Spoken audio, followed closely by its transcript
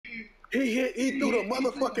He threw the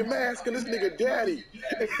motherfucking mask in this nigga daddy.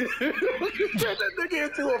 Turned that nigga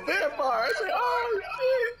into a vampire. I said, oh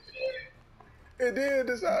shit. And then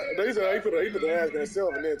this, he said he put the mask on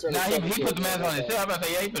himself and then turned himself into he put the mask on himself. I'm about to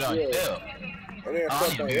say, yeah, he put it on himself. And then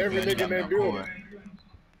fucked on every nigga in that building.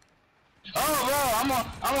 Oh, bro, I'm on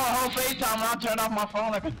whole FaceTime and I turned off my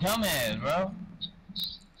phone like a dumbass, bro.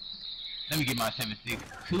 Let me get my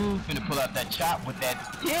 7.62. Finna pull out that chop with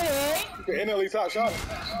that dick. The NLE top shot.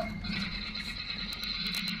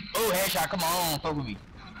 Oh, headshot, come on, fuck with me.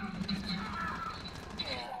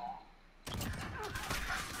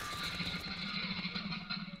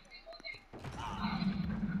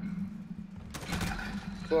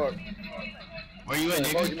 Fuck. Where you at,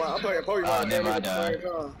 nigga? I'm playing Pokemon and at the same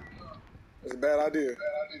time. It's a bad idea.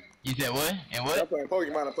 You said what? And what? I'm playing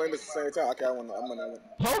Pokemon and playing this at the same time. Okay, I'm on that one.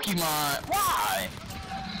 Pokemon? Why?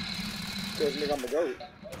 Because nigga, I'm a goat.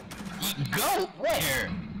 Goat? Where?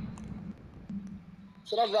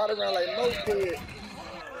 Should I ride around like no kid?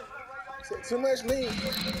 Too much meat.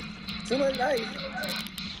 Too much knife.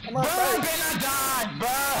 I'm on bro, can I die? Bro!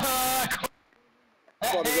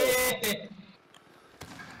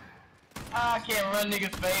 I can't run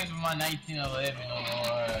niggas' face with my 1911 no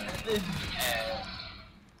more. This is ass.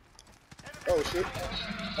 Oh shit.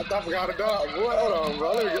 I forgot to dodge. Boy, hold on,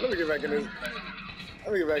 bro. Let me get back in this.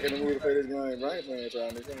 Let me get back in the mood to play this game, bro. I ain't playing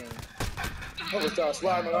trying this. I'm gonna start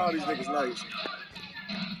sliding on all these niggas nice.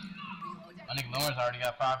 My nigga Lawrence already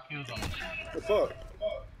got 5 kills on him. The fuck?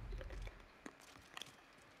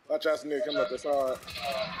 Watch out, some nigga come up this hard.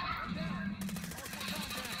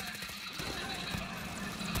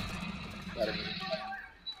 Got it.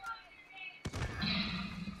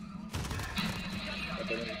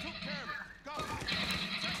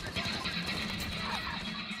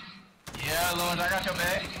 Yeah, Lawrence, I got your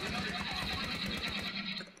back.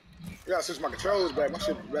 You gotta switch my controls back. My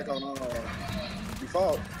shit back on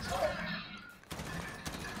default.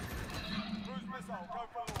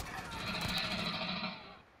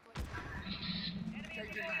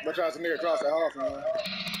 Watch out, some nigga across that hall from me.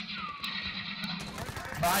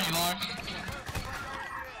 Behind you, Lawrence.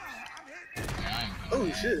 Oh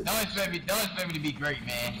shit! Don't expect me to be great,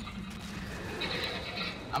 man.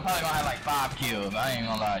 I'm probably gonna have like 5 kills. I ain't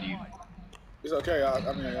gonna lie to you. It's okay.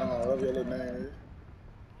 I mean, whatever your little name is.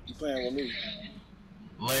 You playing with me?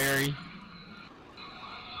 Larry.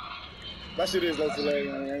 That shit is low for Larry,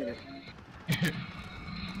 ain't it?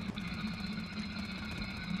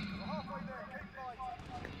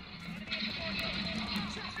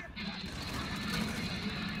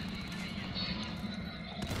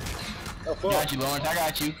 Oh, fuck. Got you, Lawrence. I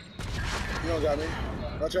got you. You don't got me.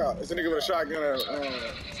 Watch out. It's a nigga with a shotgun.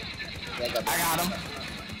 I got him.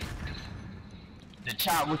 The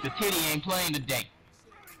chop with the titty ain't playing today.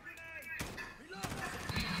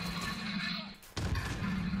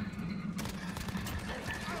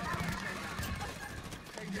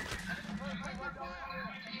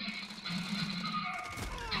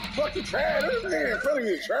 Fuck the trash. This nigga in front of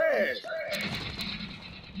me is trash.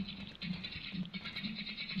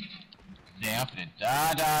 Damn, I'm finna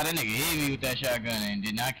die. That nigga hit me with that shotgun and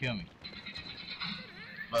did not kill me.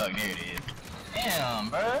 Fuck, there it is. Damn,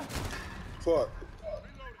 bro. Fuck.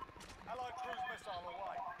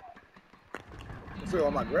 I feel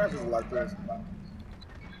all my graphics are like this.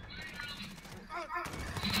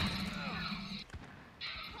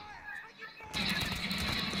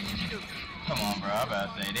 Come on, bro. I'm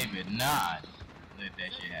about to say they better not let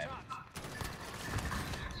that shit happen.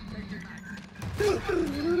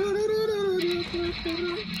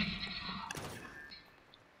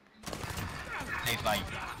 Takes like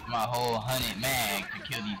my whole 100 mag to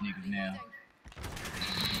kill these niggas now.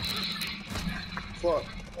 Fuck.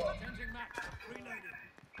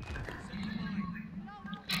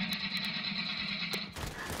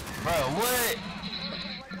 Bro, what?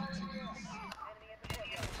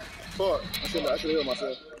 Fuck. I should heal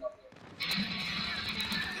myself.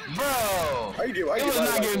 Bro! It was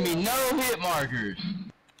not giving me no hit markers.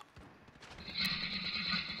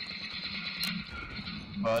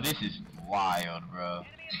 Bro, this is wild, bro.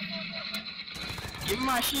 Give me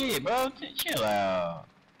my shit, bro. Chill out.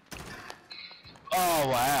 Oh,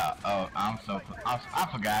 wow. Oh, I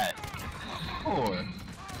forgot. Poor.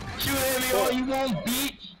 Shoot at me all you want,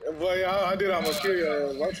 bitch. Boy, I did almost kill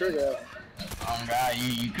you. One trigger. Oh, God,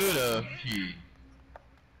 you could've. Shit.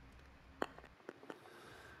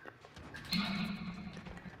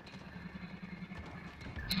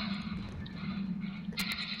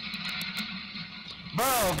 Bro,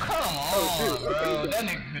 come on, bro. That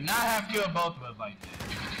nigga could not have killed both of us like that.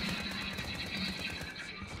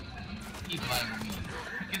 Keep playing with me.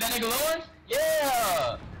 Get that nigga Lawrence?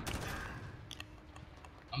 Yeah!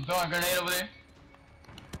 I'm throwing a grenade over there.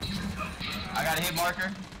 I got a hit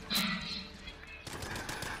marker.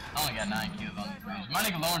 I only got 9 kills on this bridge. My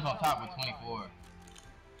nigga Lawrence on top with 24.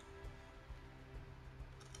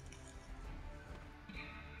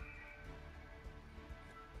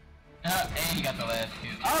 And he got the last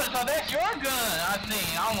kill. Oh, so that's your gun! I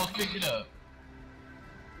seen. I almost picked it up.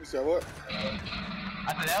 You said what?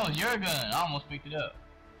 I said that was your gun. I almost picked it up.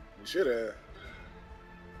 You should have.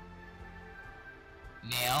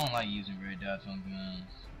 Nah, I don't like using red dots on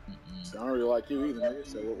guns. So I don't really like you either, nigga.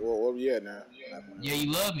 So where we at now? Yeah,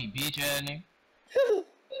 you love me, bitch ass nigga.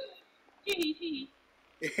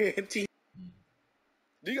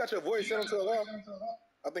 Do you got your voice set to allow?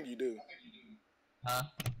 I think you do. Huh?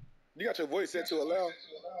 You got your voice set to allow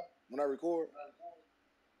when I record?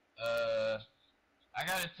 I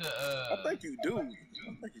got it to, I think you do. I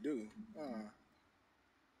think you do.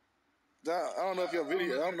 I don't know if your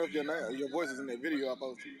video, I don't know if your voice is in that video I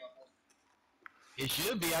posted. It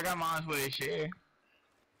should be. I got mine where they share.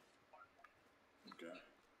 Okay.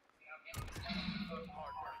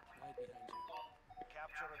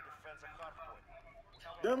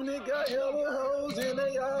 Dominic got yellow hoes and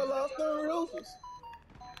they all off the roofers.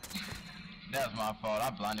 That was my fault.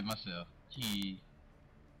 I blinded myself. Gee.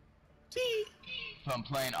 So I'm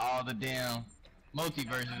playing all the damn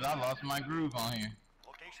multiverses. I lost my groove on here.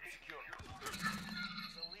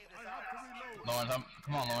 Lawrence,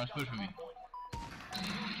 come on, Lawrence, push for me.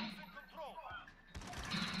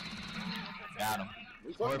 Got him.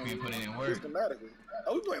 Scorpion put it in work. Systematically.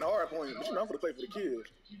 Oh, we playing hard point, but you know I'm gonna play for the kills.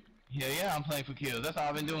 Yeah, I'm playing for kills. That's all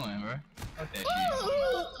I've been doing, bro. Fuck that shit.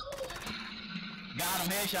 Got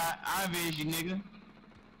him, headshot. I invis you, nigga.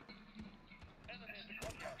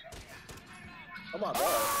 Oh my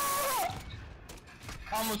god.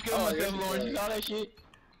 I almost killed myself, Lawrence. You saw that shit?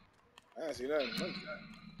 I didn't see nothing.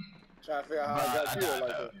 Trying to figure out how I got killed like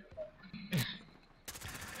that.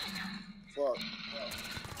 Fuck.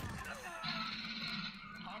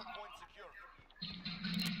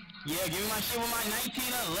 Yeah, give me my shit with my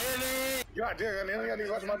 1911. God damn, I need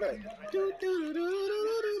to watch my back.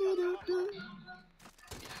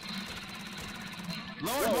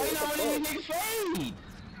 Lawrence, why you not letting these niggas fade?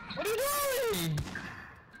 What are you doing?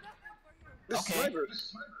 This okay. sniper.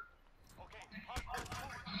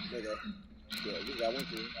 There you go. Yeah, you got one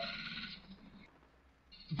through.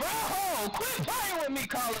 Bro, quit playing with me,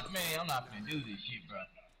 call it, man. I'm not gonna do this shit, bro.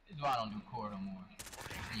 This is why I don't do core no more.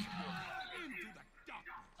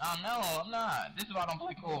 No, I'm not. This is why I don't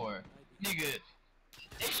play core. Nigga,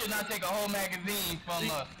 they should not take a whole magazine from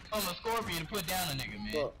a scorpion to put down a nigga,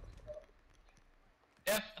 man. Fuck.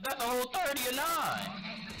 That's a whole 30 or 9.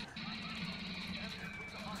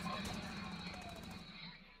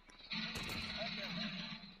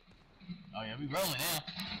 Oh yeah, we rolling now.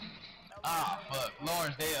 Ah, fuck.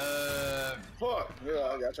 Lawrence, they, Fuck. Yeah,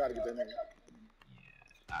 I gotta try to get that nigga.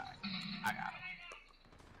 Yeah, alright. I got him.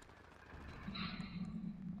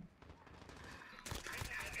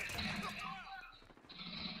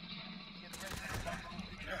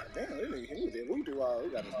 God damn, this nigga, he was there. We do all, we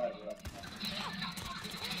got his sniper up.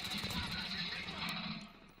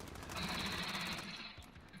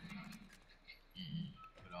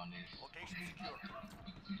 Put on this.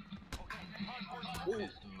 Ooh.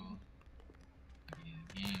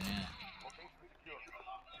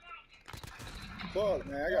 Fuck,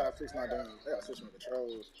 man, I gotta fix my damn. I gotta switch my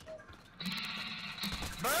controls.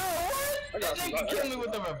 Bro, what? This nigga can kill me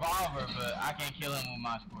with the revolver, but I can't kill him with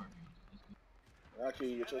my scorpion. I kill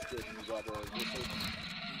you with your scorpion, you got that.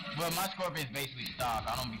 But my scorpion's basically stock.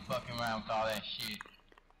 I don't be fucking around with all that shit.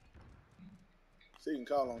 So you can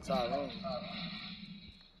call on Tyrone.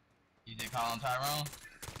 You said call on Tyrone?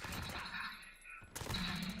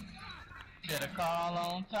 Better call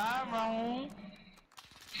on Tyrone.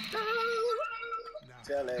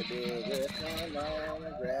 Tell that dude, come on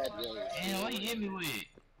and grab your Damn, what you hit me with?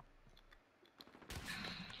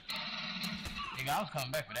 Nigga, I was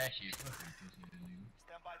coming back for that shit.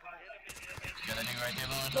 Got that nigga right there,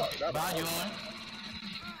 Lawrence. Behind you, Lawrence.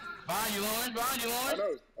 Behind you, Lawrence. Behind you, Lawrence. I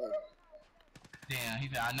know. Oh. Damn, he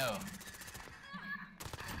said, I know.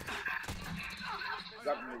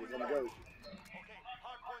 Got the niggas on the go.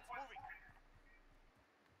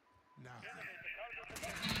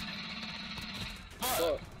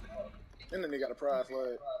 Fuck. And then they got a pride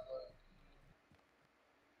flag.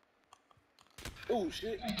 Oh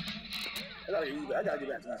shit. I gotta get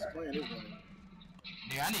back to this playing this one.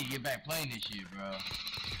 Nigga, I need to get back playing this shit, bro.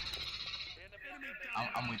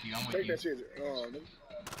 I'm with you, I'm with Take you. that shit, nigga.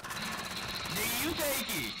 Nigga, you take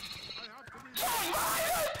it.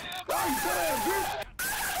 Why you playing, bitch?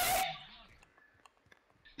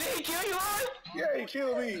 Nigga, he kill you, Lord? Yeah, he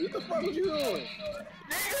killed me. What the fuck was you doing?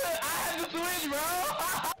 Nigga, I had to switch, bro.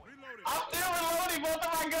 I'm still reloading both of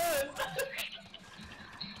my guns.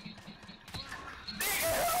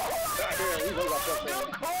 Nigga, Goddamn, we both got fucked good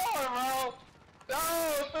up. core, bro.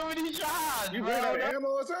 Oh, so many shots, You bro. ran out of ammo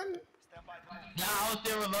or something? Nah, I was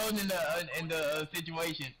still reloading in the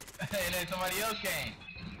situation, and then somebody else came,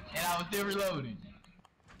 and I was still reloading.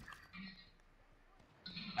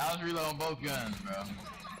 I was reloading both guns, bro.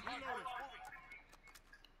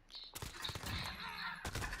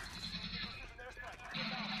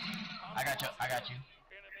 I got you. I got you.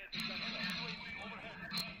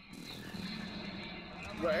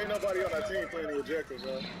 Bro, ain't nobody on our team playing the ejector,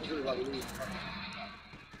 bro. It's really about to lose.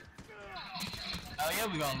 Oh yeah,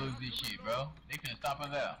 we gonna lose this shit, bro. They couldn't stop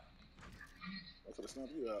us out. I'm gonna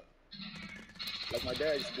stomp you out. Like my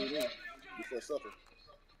dad used to do me before supper.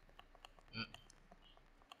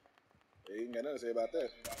 Yeah, you ain't got nothing to say about that.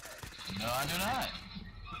 No, I do not.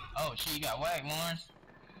 Oh shit, you got whacked, Lawrence.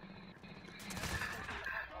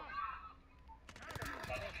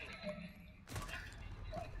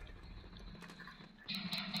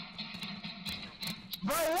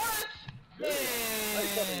 Bro, what? Yeah. How you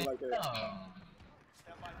fucking like that? Oh.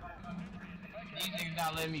 These niggas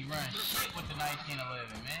not letting me run shit with the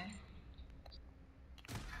 1911, man.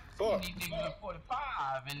 Fuck. These niggas with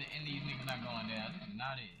 45 and these niggas not going down. This is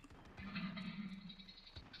not it.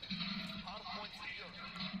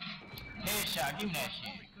 Headshot, give me that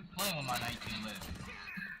shit. Quit playing with my 1911.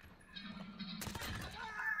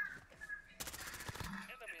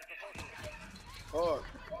 Fuck.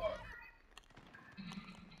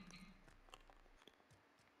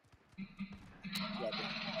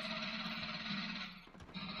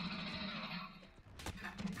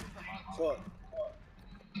 Fuck.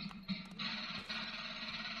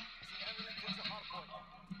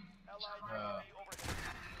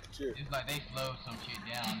 Shit. It's like they slowed some shit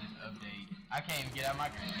down this update. I can't even get out my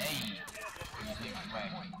grenade.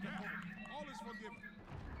 All is forgiven.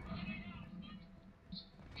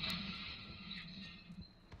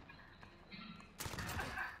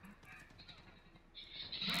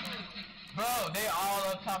 Bro, they all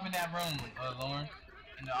up top in that room, Lauren,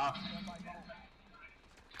 in the office.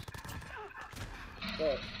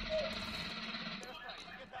 Fuck.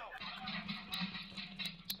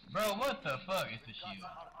 Bro, what the fuck is the shield?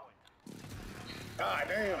 God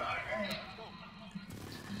damn.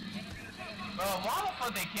 Bro, why the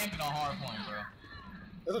fuck they camping on hardpoint, bro?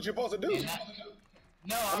 That's what you're supposed to do.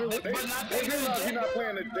 No, I mean, but not they realize you're not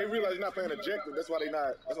playing. They realize you're not playing objective. That's why they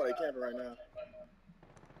not. That's why they camping right now.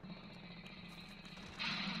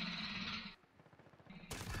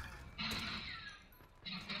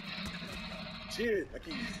 Shit, I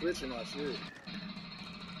keep switching my shit.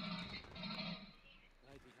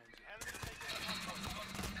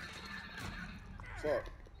 Fuck.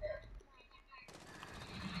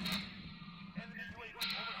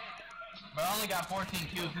 Bro, I only got 14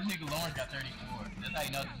 kills. This nigga Lawrence got 34. That's how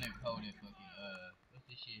you know this nigga cold at fucking, what's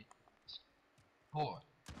this shit? Poor.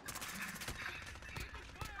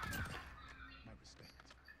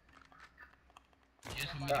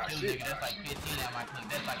 Just for me to kill nigga, that's like 15 at my clip.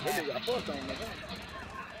 That's like half. Nigga got fucked on me.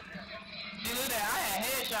 See, look at that. I had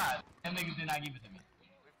headshots. Them niggas did not give it to me.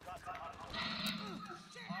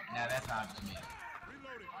 Now that's how it's me.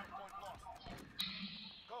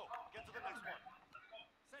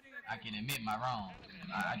 I can admit my wrong.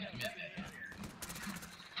 I just missed that.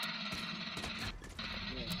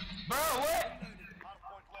 Bro, what?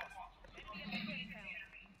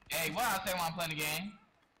 Hey, what I say when I'm playing the game?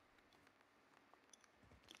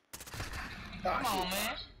 Come on,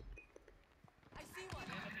 man. I see one.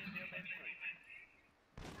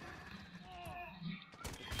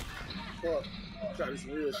 Fuck. Try to do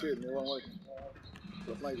some real shit and it won't work.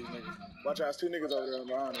 So flank these niggas. Watch out, there's two niggas over there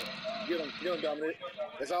behind it. Get them, Dominic.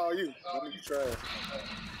 That's all you. Don't make you trash.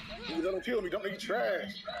 Niggas, don't kill me. Don't make you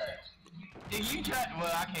trash. Did you trash?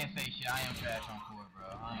 Well, I can't say shit. I am trash on court, bro.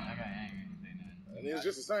 I ain't gonna say nothing. I mean, it's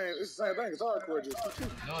just the same. It's the same thing. It's hardcore. Just keep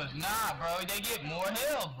shooting. No, it's not, bro. They get more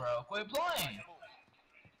health, bro. Quit playing.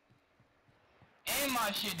 And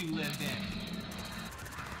my shit do less damage.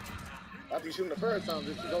 After you shoot him the first time,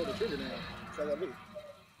 just hold the trigger down. That's all I do.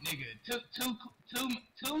 Nigga, two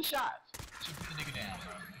shots. Shoot the nigga down,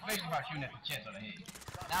 bro. Especially if I'm shooting at the chest or the head.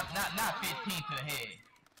 Not 15 to the head.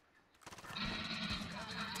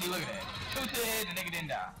 See, look at that. 2 to the head, the nigga didn't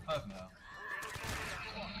die. Fuck no.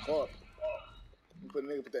 Fuck. You put a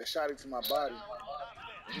nigga put that shot into my body.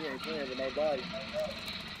 He ain't playing with nobody.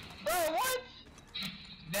 Bro, what?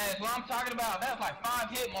 That's what I'm talking about. That's like 5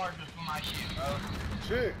 hit markers for my shit, bro.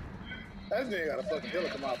 Shit. That nigga got a fucking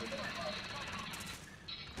helicopter.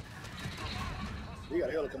 He got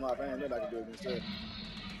a hell to come off. Ain't nothing I can do against that.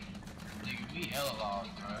 Nigga, we hella lost,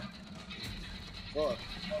 bro. Fuck.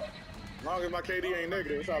 As long as my KD ain't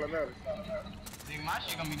negative, that's all that matters. Nigga, my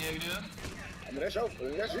shit gonna be negative. I mean, that's your KD.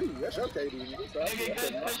 Nigga, so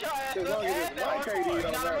Nigga, cause your ass as long as it's my KD, it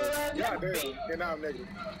don't matter. Yeah, Goddamn, and now I'm negative.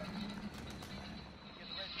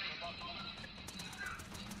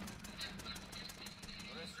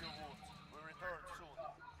 Rest your wounds. We return soon.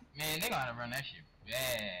 Man, they gotta run that shit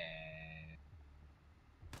bad.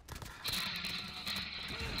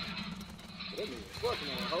 That nigga fucking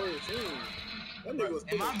on the whole team. That nigga was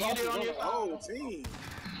putting Am I muted on your the whole team.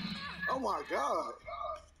 Oh my god.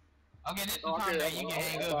 Okay, this is the time that you can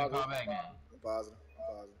hang up and call back now. I'm positive.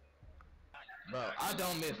 Bro, I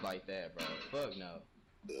don't miss like that, bro. Fuck no.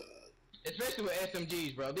 Especially with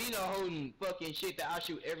SMGs, bro. These are holding fucking shit that I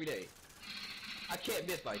shoot every day. I can't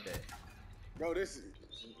miss like that. Bro, it's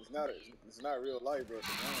not real life, bro.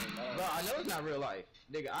 Bro, I know it's not real life.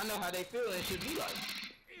 Nigga, I know how they feel and it should be like.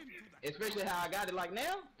 Especially how I got it like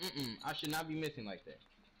now. I should not be missing like that.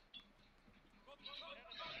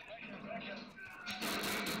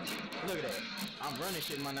 Look at that. I'm running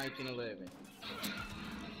shit in my 1911.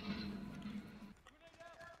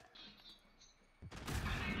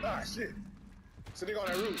 Ah, shit. So nigga on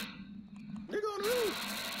that roof. Nigga on the roof.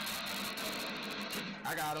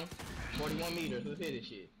 I got him. 41 meters. Let's hit this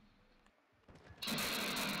shit.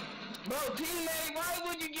 Bro, teammate, why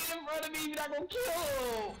would you get in front of me if you're not gonna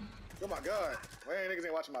kill? Oh my god. Why ain't niggas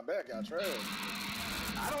ain't watching my back, y'all trash.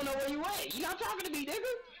 I don't know where you at. You not talking to me,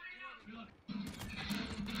 nigga.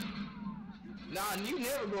 Nah, you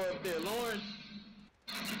never go up there, Lawrence.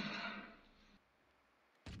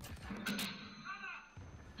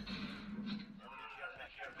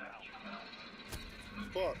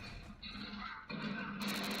 Fuck.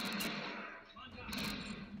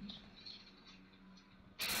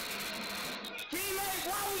 Teammate,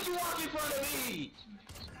 why would you walk in front of me?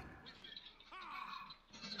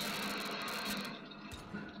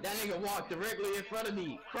 That nigga walked directly in front of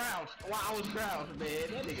me. Crouched. While I was crouched, man.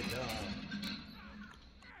 That nigga dumb.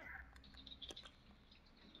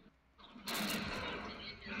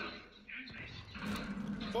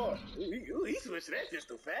 Fuck. Ooh, he switched that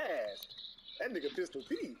pistol fast. That nigga pistol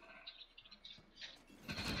P.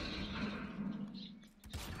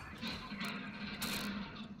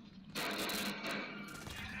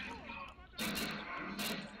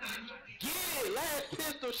 Get it! Last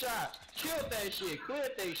pistol shot! Killed that shit!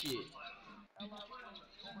 Quit that shit!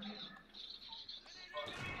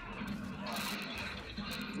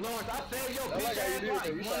 Lawrence, I saved your bitch ass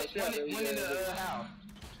life. One in the house.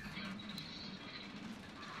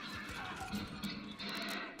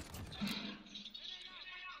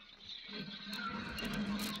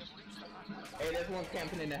 Hey, there's one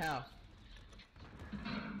camping in the house.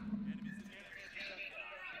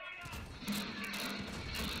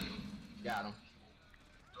 Got him.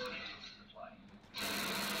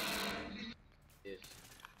 Yes.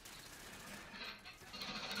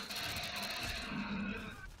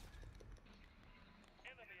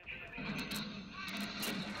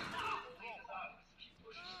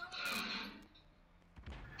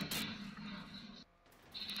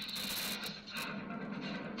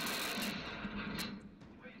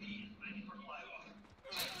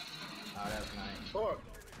 Oh, that's nice. Fuck.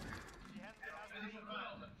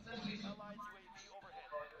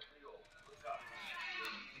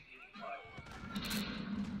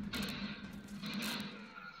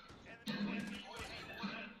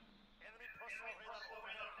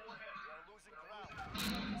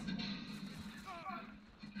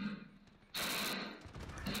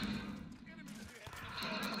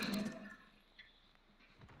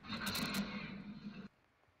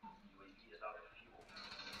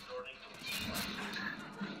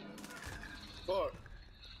 Fuck.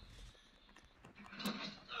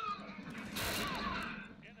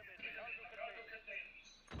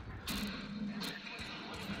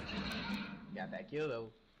 Got that kill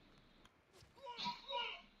though.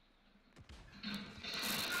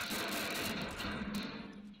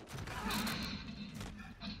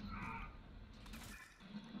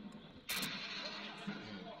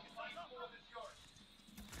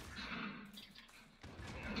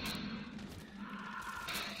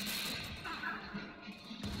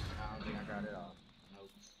 I don't think I got it all.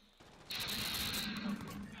 Nope.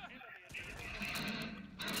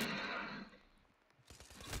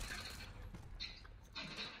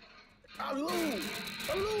 I lose.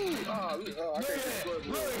 I can't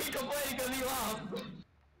Look, he complaining because he lost.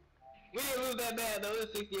 We didn't lose that bad though. It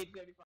was 68-75.